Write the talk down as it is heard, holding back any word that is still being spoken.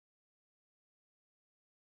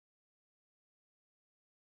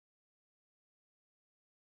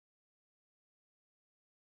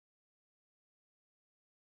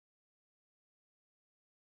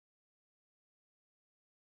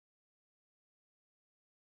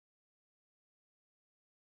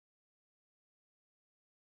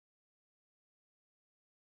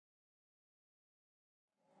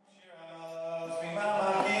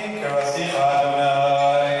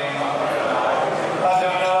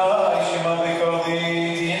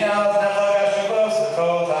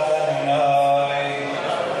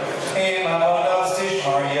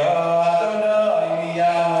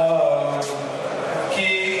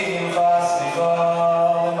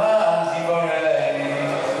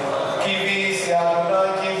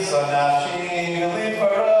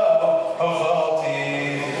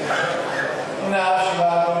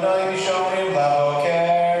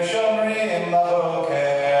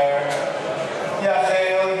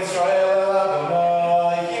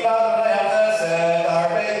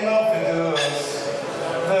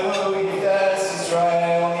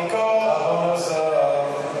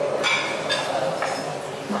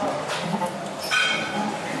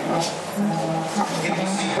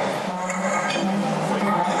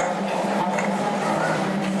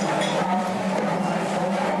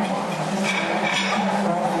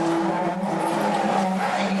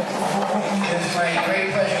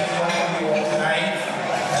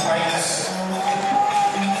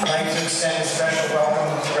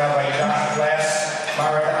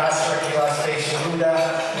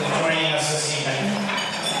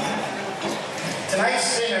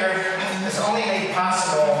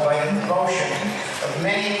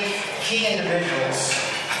key individuals.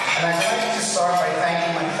 And I'd like to start by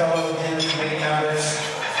thanking my fellow dinner committee members.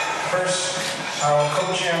 First, our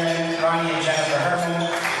co-chairman, Ronnie and Jennifer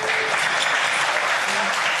Herman.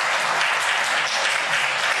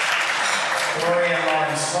 Gloria and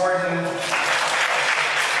Lawrence Gordon.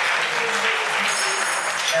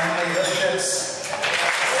 Emily Lipschitz.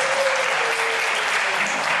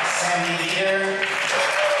 Sandy Dieter.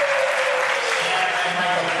 Sharon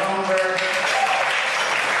Michael Kronberg.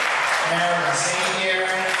 Mary Xavier.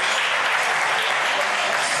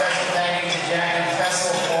 Special thank you to Jack and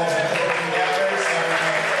Fessel for all the working efforts and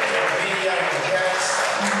video guests.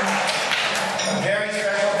 A very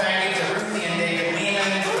special thank you to Ruthie and David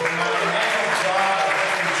Lehman for the monumental job of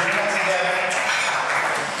putting the journal together.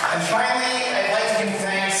 And finally, I'd like to give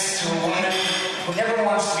thanks to a woman who never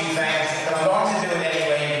wants to be thanked, but I'm going to do it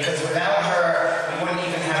anyway because without her, we wouldn't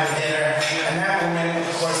even have a dinner. And that woman,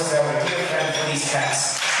 of course, is our dear friend, Felice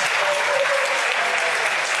Katz.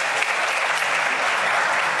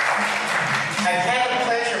 I've had the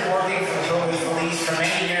pleasure of working with Felice for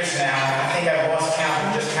many years now. I think I've lost count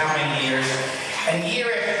of just how many years. And year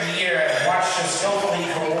after year, I've watched her skillfully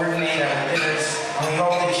coordinate our dinners, and we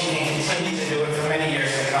hope that she can continue to do it for many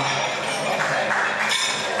years to come.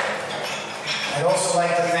 I'd also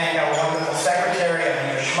like to thank our wonderful secretary,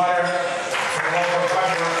 Eliyahu Schmutter, for all her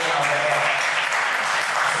hard work on our behalf.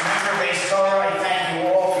 As a member of Bais Torah, I thank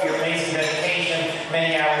you all for your amazing dedication,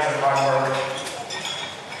 many hours of hard work.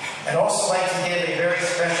 I'd also like to give a very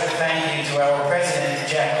special thank you to our president,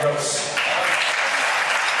 Jack Gross.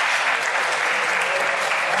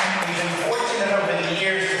 We've been fortunate over the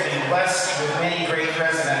years to be blessed with many great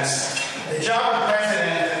presidents. The job of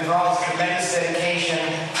president involves tremendous dedication,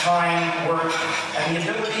 time, work, and the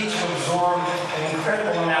ability to absorb an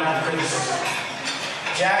incredible amount of criticism.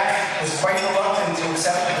 Jack was quite reluctant to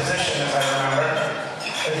accept the position, as I remember,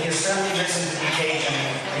 but he has certainly risen to the occasion.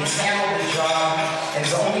 He's handled the job in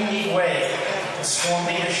his own unique way, with strong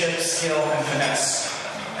leadership, skill, and finesse.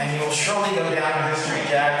 And he will surely go down in history,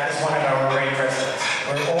 Jack, as one of our great presidents.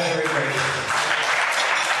 We're all very grateful.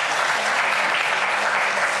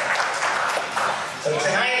 So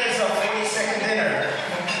tonight is our 42nd dinner.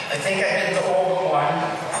 I think I've been to all but one,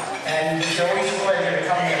 and it's always a pleasure to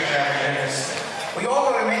come here for our dinners. We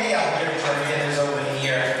all go to many obligatory dinners over the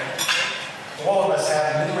year. All of us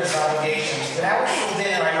have numerous obligations, but our actual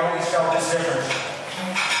dinner, I've always felt is different.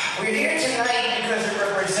 We're here tonight because it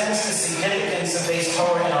represents the significance of Bais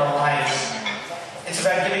Torah in our lives. It's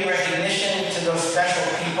about giving recognition to those special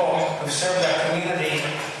people who serve our community,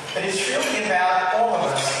 but it's really about all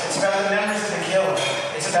of us. It's about the members of the guild.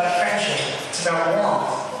 It's about friendship. It's about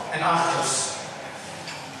warmth and achdus.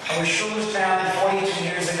 Our shul was founded 42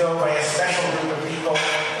 years ago by a special group of people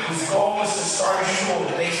whose goal was to start a shul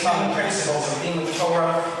based on the principles of being with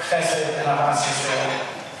Torah, Chesed, and Ahavas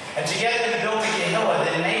Yisrael. And together we built a kehillah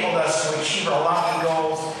that enabled us to achieve our lofty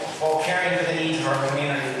goals while caring for the needs of our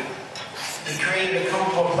community. We created a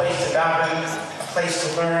comfortable place to daven, a place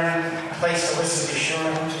to learn, a place to listen to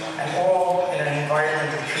shurim, and all in an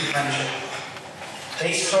environment of true friendship.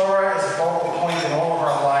 Bais Torah is a focal point in all of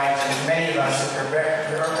our lives, and to many of us it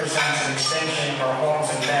represents an extension of our homes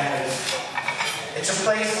and families. It's a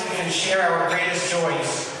place where we can share our greatest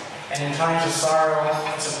joys, and in times of sorrow,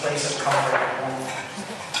 it's a place of comfort and warmth.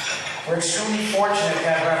 We're extremely fortunate to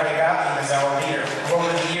have Rabbi Gottlieb as our leader, who over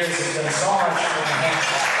the years has done so much to enhance.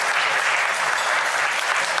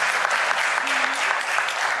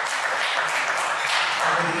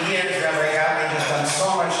 Over the years, Rabbi Gottlieb has done so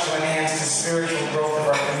much to enhance the spiritual growth of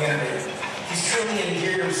our community. He's truly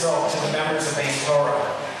endeared himself to the members of Bais Torah,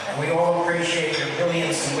 and we all appreciate your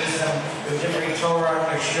brilliance and wisdom, your differing Torah,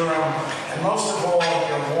 your shurim, and most of all,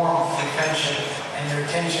 your warmth, your friendship, and your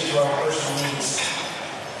attention to our personal needs.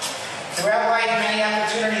 Throughout life, many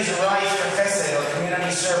opportunities arise for chesed or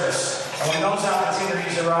community service. And when those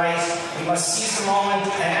opportunities arise, we must seize the moment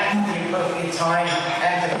and act at the appropriate time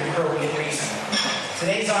and for the appropriate reason.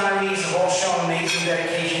 Today's honorees have all shown amazing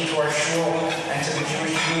dedication to our shul and to the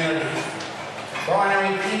Jewish community. We're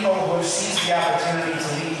honoring people who have seized the opportunity to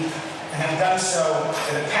lead and have done so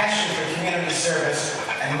with a passion for community service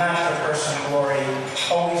and not for personal glory,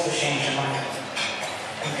 always to change your mind.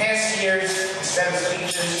 In past years, instead of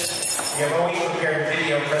speeches, we have always prepared a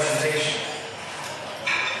video presentation.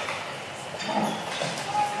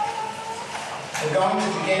 We're going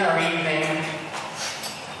to begin our evening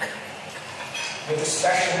with a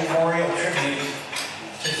special memorial tribute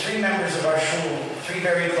to three members of our shul, three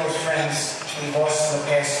very close friends we lost in the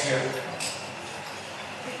past year.